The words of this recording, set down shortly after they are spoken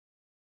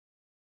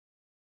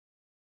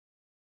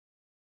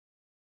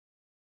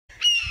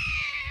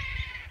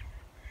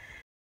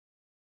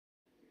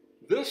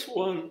This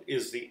one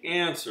is the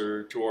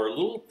answer to our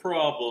little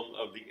problem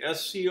of the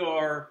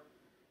SCR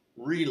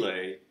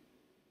relay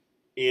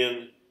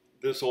in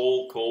this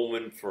old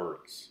Coleman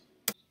furnace.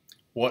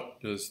 What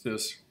does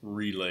this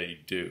relay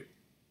do?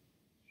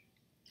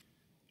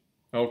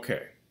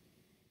 Okay,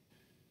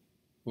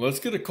 let's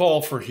get a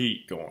call for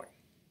heat going.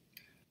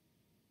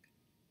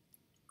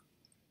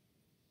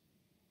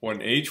 When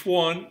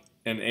H1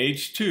 and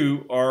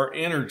H2 are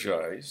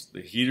energized,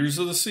 the heaters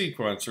of the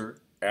sequencer,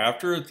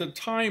 after the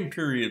time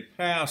period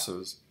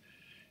passes,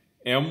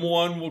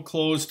 M1 will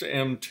close to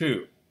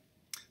M2.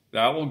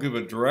 That will give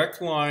a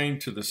direct line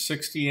to the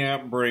 60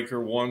 amp breaker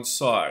one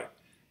side.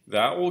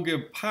 That will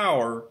give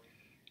power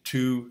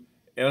to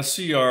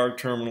SCR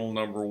terminal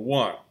number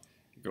 1.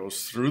 It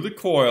goes through the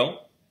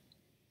coil,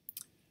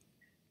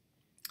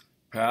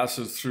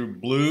 passes through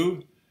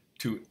blue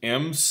to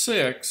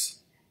M6,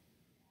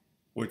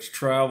 which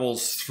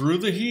travels through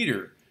the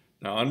heater.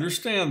 Now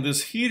understand,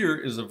 this heater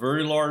is a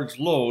very large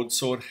load,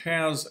 so it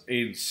has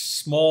a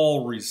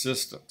small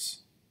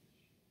resistance.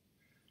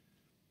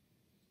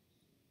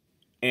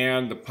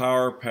 And the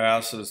power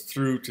passes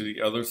through to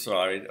the other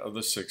side of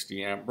the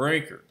 60 amp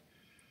breaker.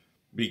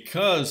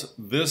 Because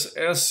this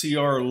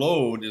SCR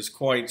load is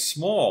quite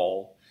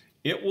small,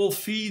 it will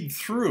feed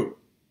through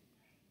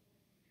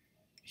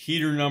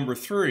heater number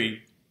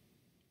 3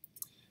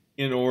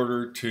 in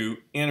order to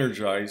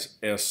energize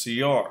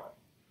SCR.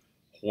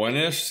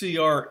 When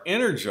SCR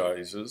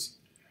energizes,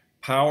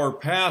 power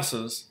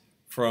passes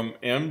from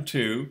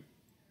M2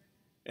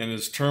 and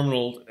is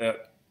terminaled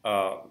at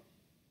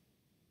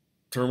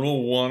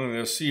terminal 1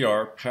 and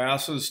SCR,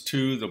 passes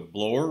to the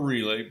blower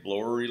relay.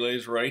 Blower relay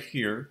is right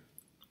here.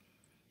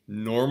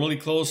 Normally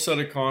closed set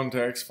of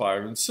contacts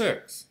 5 and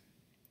 6.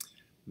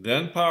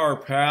 Then power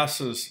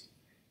passes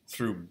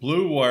through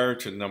blue wire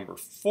to number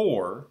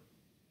 4.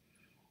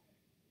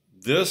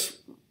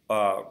 This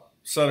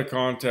set of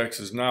contacts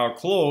is now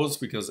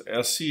closed because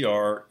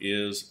SCR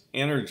is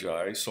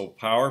energized, so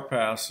power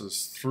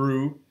passes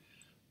through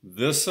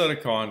this set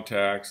of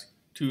contacts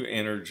to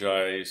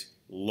energize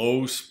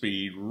low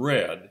speed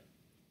red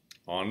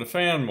on the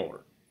fan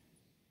motor.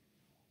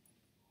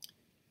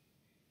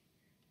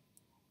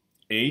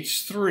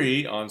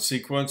 H3 on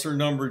sequencer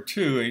number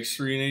 2, H3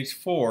 and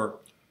H4,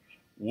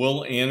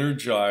 will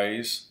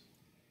energize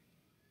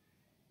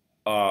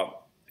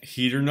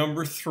heater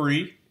number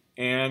 3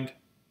 and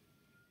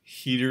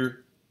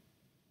heater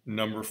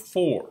number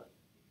 4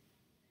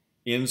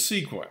 in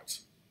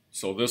sequence.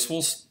 So this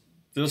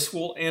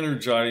will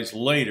energize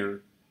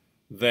later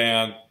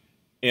than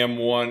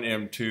M1,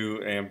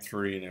 M2,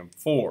 M3, and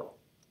M4.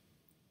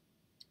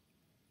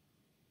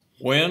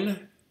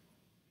 When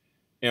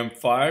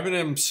M5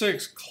 and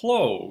M6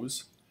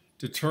 close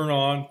to turn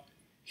on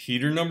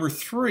heater number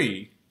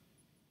 3,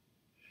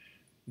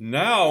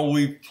 now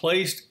we've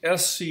placed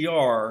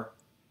SCR,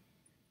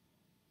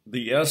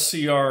 the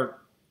SCR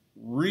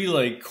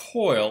relay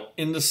coil,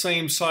 in the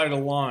same side of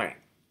line.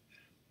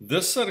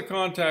 This set of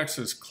contacts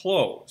is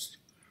closed.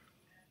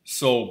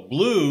 So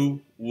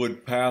blue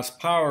would pass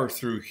power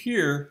through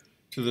here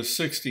to the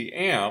 60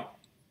 amp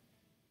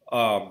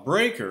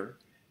breaker,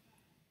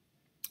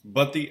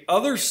 but the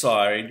other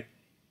side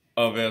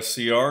of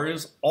SCR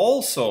is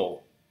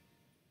also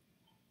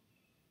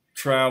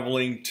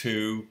traveling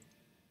to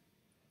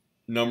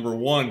number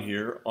 1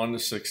 here on the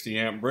 60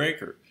 amp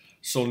breaker.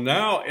 So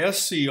now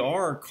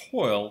SCR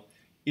coil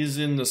is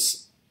in the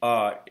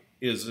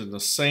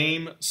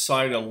same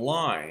side of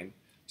line,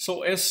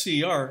 so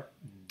SCR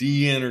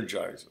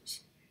de-energizes.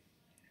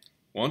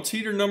 Once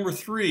heater number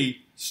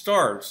 3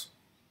 starts,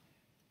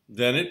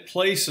 then it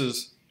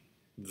places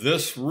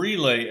this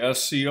relay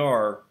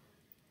SCR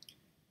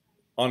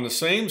on the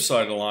same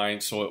side of the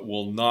line, so it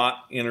will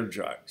not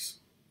energize.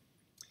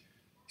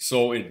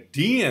 So it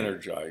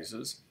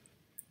de-energizes.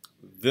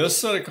 This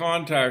set of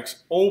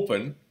contacts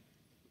open.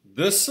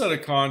 This set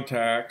of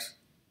contacts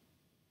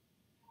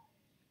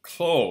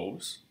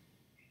close.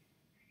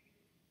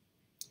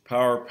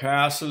 Power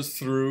passes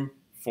through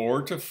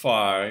 4 to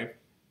 5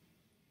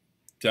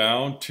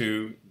 down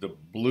to the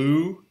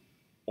blue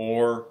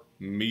or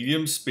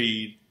medium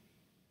speed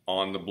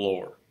on the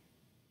blower.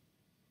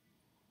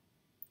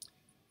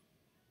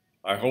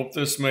 I hope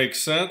this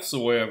makes sense the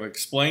way I've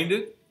explained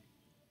it.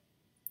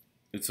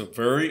 It's a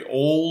very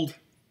old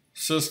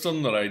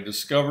system that I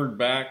discovered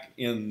back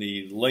in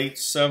the late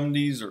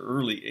 70s or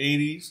early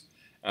 80s,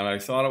 and I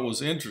thought it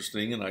was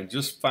interesting, and I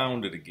just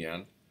found it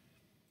again.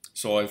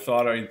 So I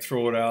thought I'd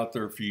throw it out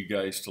there for you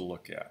guys to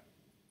look at.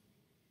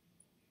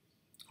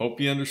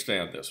 Hope you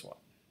understand this one.